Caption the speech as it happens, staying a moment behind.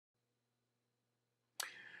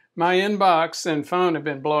My inbox and phone have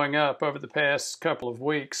been blowing up over the past couple of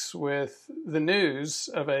weeks with the news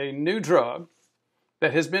of a new drug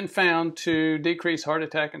that has been found to decrease heart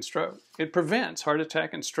attack and stroke. It prevents heart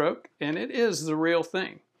attack and stroke, and it is the real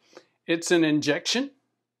thing. It's an injection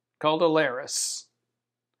called Ilaris.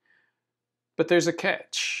 But there's a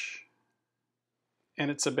catch,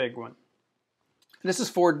 and it's a big one. This is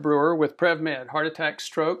Ford Brewer with PrevMed, heart attack,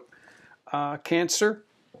 stroke, cancer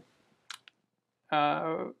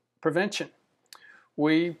prevention.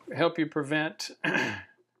 We help you prevent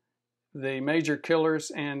the major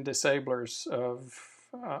killers and disablers of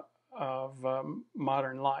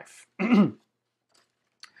modern life.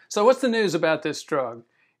 So what's the news about this drug?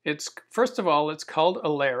 First of all, it's called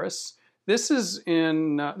Ilaris. This is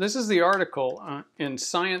the article in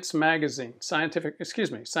Science magazine,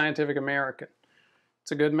 Scientific American.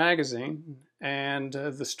 It's a good magazine, and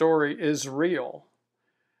the story is real.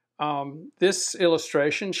 This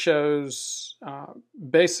illustration shows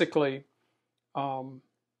basically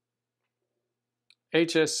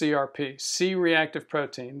HSCRP, C-reactive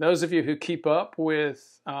protein. Those of you who keep up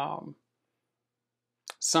with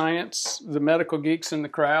science, the medical geeks in the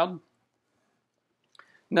crowd,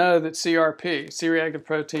 know that CRP, C-reactive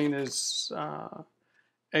protein, is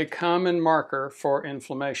a common marker for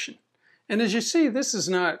inflammation. And as you see,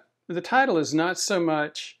 the title is not so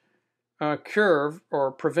much cure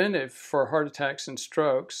or preventive for heart attacks and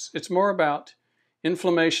strokes. It's more about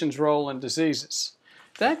inflammation's role in diseases.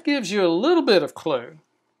 That gives you a little bit of clue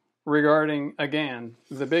regarding, again,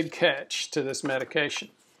 the big catch to this medication.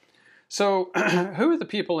 So who are the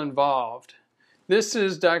people involved? This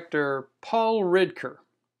is Dr. Paul Ridker.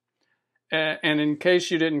 And in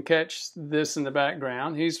case you didn't catch this in the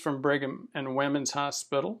background, he's from Brigham and Women's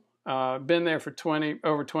Hospital. Been there for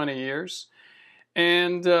over 20 years.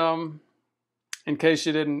 And in case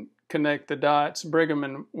you didn't connect the dots, Brigham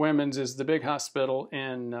and Women's is the big hospital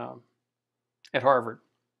at Harvard.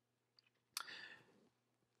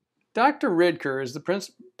 Dr. Ridker is the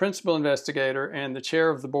principal investigator and the chair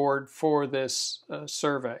of the board for this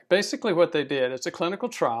survey. Basically what they did, it's a clinical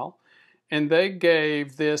trial, and they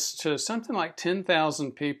gave this to something like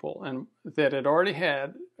 10,000 people and that had already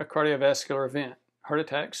had a cardiovascular event, heart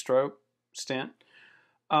attack, stroke, stent,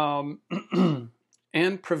 and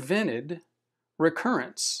prevented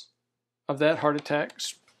recurrence of that heart attack,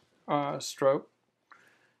 stroke,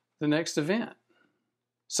 the next event.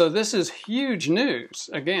 So this is huge news.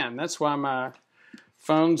 Again, that's why my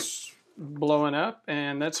phone's blowing up,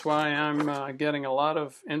 and that's why I'm getting a lot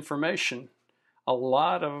of information, a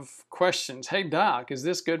lot of questions. Hey, doc, is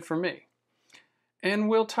this good for me? And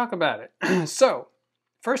we'll talk about it. So,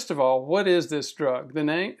 first of all, what is this drug?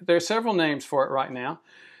 There are several names for it right now.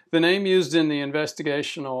 The name used in the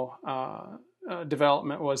investigational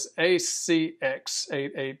development was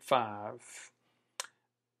ACX885.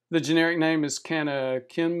 The generic name is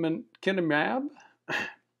canakinumab.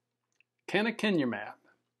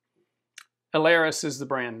 Ilaris is the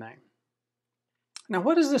brand name. Now,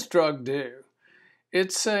 what does this drug do?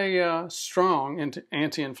 It's a strong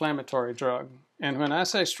anti-inflammatory drug. And when I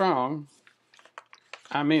say strong,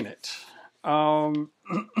 I mean it.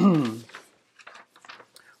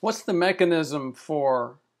 What's the mechanism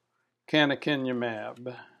for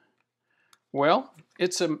canakinumab? Well,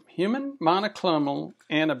 it's a human monoclonal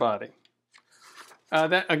antibody.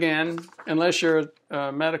 That, again, unless you're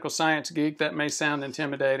a medical science geek, that may sound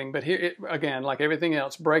intimidating. But here, again, like everything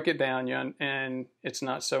else, break it down, and it's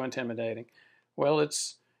not so intimidating. Well,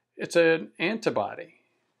 it's an antibody.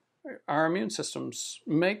 Our immune systems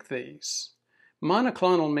make these.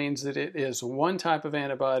 Monoclonal means that it is one type of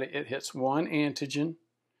antibody. It hits one antigen.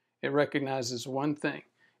 It recognizes one thing.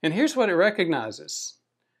 And here's what it recognizes.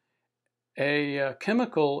 A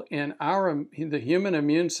chemical in the human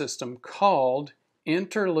immune system called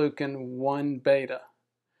interleukin-1 beta.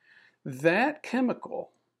 That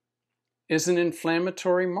chemical is an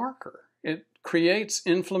inflammatory marker. It creates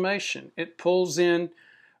inflammation. It pulls in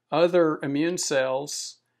other immune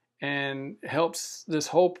cells and helps this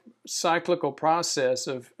whole cyclical process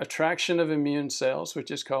of attraction of immune cells, which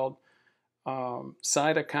is called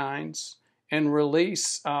cytokines, and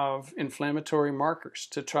release of inflammatory markers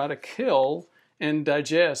to try to kill and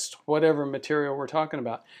digest whatever material we're talking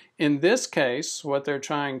about. In this case, what they're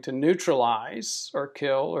trying to neutralize or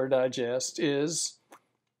kill or digest is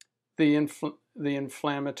the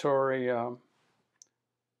inflammatory IL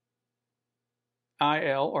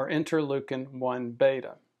or interleukin-1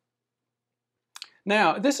 beta.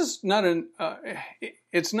 Now, this is not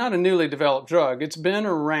it's not a newly developed drug. It's been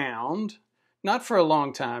around, not for a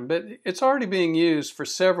long time, but it's already being used for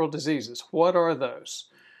several diseases. What are those?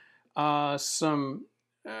 Some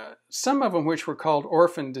some of them which were called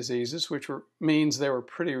orphan diseases, which means they were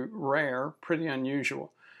pretty rare, pretty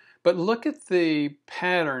unusual. But look at the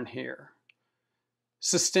pattern here.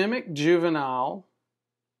 Systemic juvenile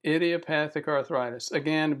idiopathic arthritis.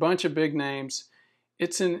 Again, a bunch of big names.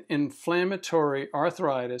 It's an inflammatory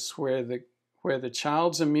arthritis where the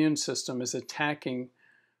child's immune system is attacking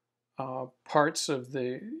parts of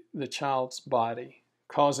the child's body,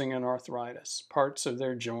 causing an arthritis, parts of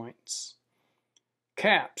their joints.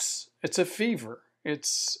 CAPS, it's a fever.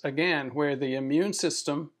 It's, again, where the immune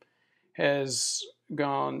system is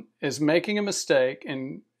making a mistake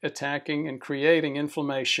and attacking and creating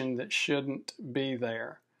inflammation that shouldn't be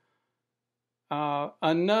there.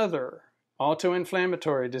 Another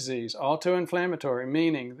autoinflammatory disease. Autoinflammatory,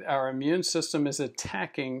 meaning our immune system is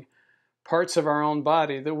attacking parts of our own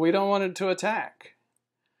body that we don't want it to attack.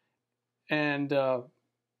 And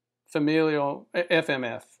familial,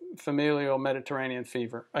 FMF, familial Mediterranean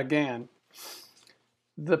fever. Again,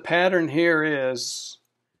 the pattern here is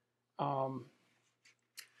the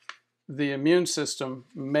immune system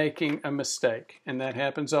making a mistake, and that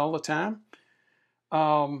happens all the time.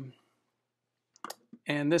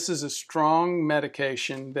 And this is a strong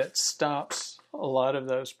medication that stops a lot of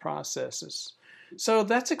those processes. So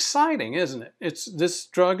that's exciting, isn't it? This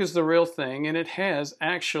drug is the real thing, and it has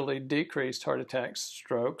actually decreased heart attacks,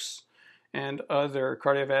 strokes, and other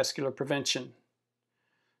cardiovascular prevention.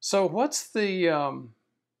 So what's the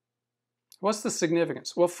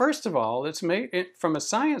significance? Well, first of all, from a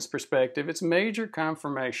science perspective, it's major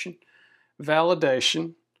confirmation,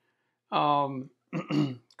 validation.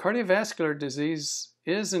 Cardiovascular disease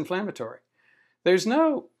is inflammatory. There's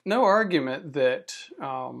no argument that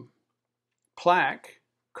plaque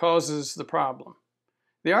causes the problem.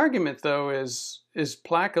 The argument, though, is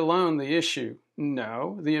plaque alone the issue?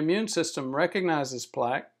 No. The immune system recognizes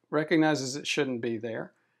plaque, recognizes it shouldn't be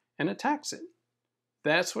there, and attacks it.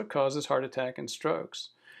 That's what causes heart attack and strokes.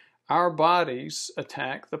 Our bodies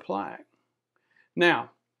attack the plaque. Now,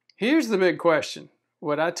 here's the big question.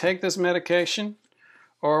 Would I take this medication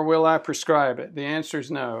or will I prescribe it? The answer is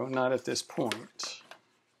no, not at this point.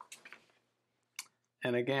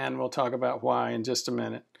 And again, we'll talk about why in just a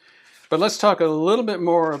minute. But let's talk a little bit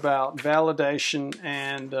more about validation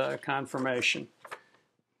and confirmation.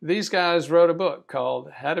 These guys wrote a book called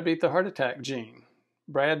How to Beat the Heart Attack Gene.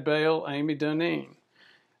 Brad Bale, Amy Duneen.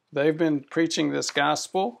 They've been preaching this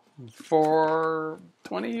gospel for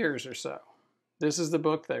 20 years or so. This is the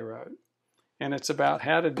book they wrote. And it's about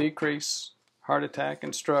how to decrease heart attack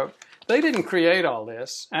and stroke. They didn't create all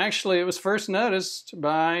this. Actually, it was first noticed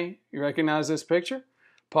by, you recognize this picture?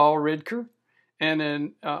 Paul Ridker.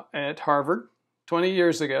 And at Harvard, 20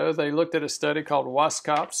 years ago, they looked at a study called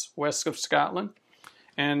WASCOPS, west of Scotland,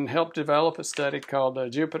 and helped develop a study called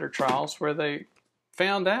Jupiter Trials, where they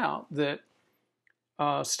found out that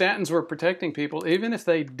statins were protecting people even if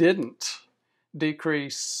they didn't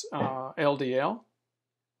decrease LDL.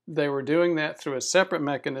 They were doing that through a separate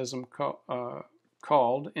mechanism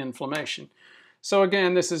called inflammation. So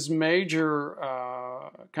again, this is major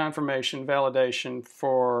confirmation, validation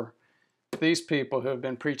for these people who have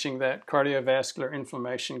been preaching that cardiovascular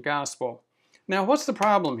inflammation gospel. Now, what's the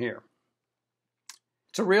problem here?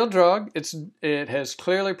 It's a real drug. It has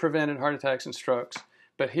clearly prevented heart attacks and strokes.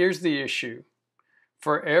 But here's the issue.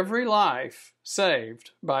 For every life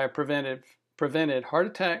saved by a prevented heart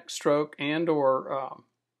attack, stroke, and or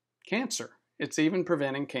cancer, it's even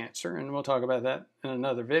preventing cancer, and we'll talk about that in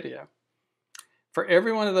another video. For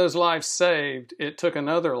every one of those lives saved, it took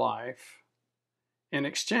another life in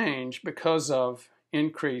exchange because of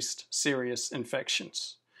increased serious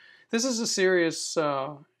infections. This is a serious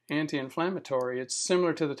anti-inflammatory. It's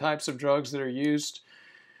similar to the types of drugs that are used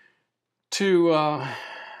to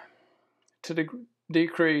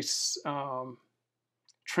decrease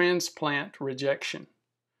transplant rejection.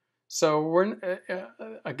 So we're,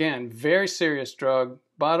 again, very serious drug.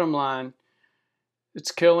 Bottom line,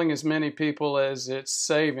 it's killing as many people as it's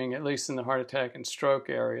saving, at least in the heart attack and stroke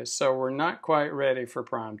areas. So we're not quite ready for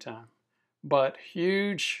prime time. But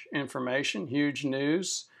huge information, huge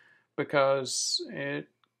news, because it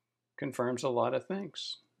confirms a lot of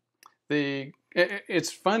things.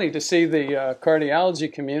 It's funny to see the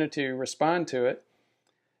cardiology community respond to it.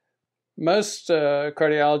 Most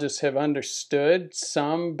cardiologists have understood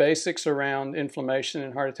some basics around inflammation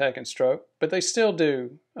in heart attack and stroke, but they still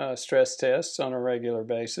do stress tests on a regular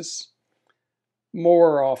basis,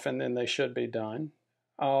 more often than they should be done.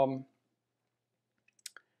 And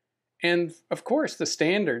of course, the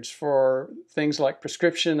standards for things like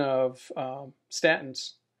prescription of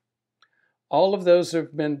statins, all of those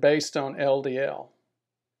have been based on LDL.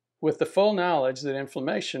 with the full knowledge that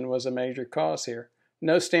inflammation was a major cause here.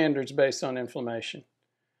 No standards based on inflammation.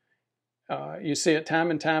 You see it time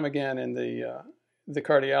and time again in the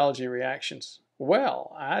cardiology reactions.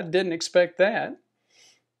 Well, I didn't expect that.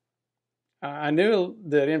 I knew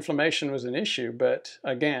that inflammation was an issue, but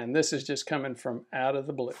again, this is just coming from out of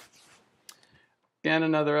the blue. Again,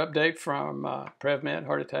 another update from PrevMed,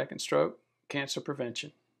 heart attack and stroke, cancer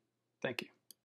prevention. Thank you.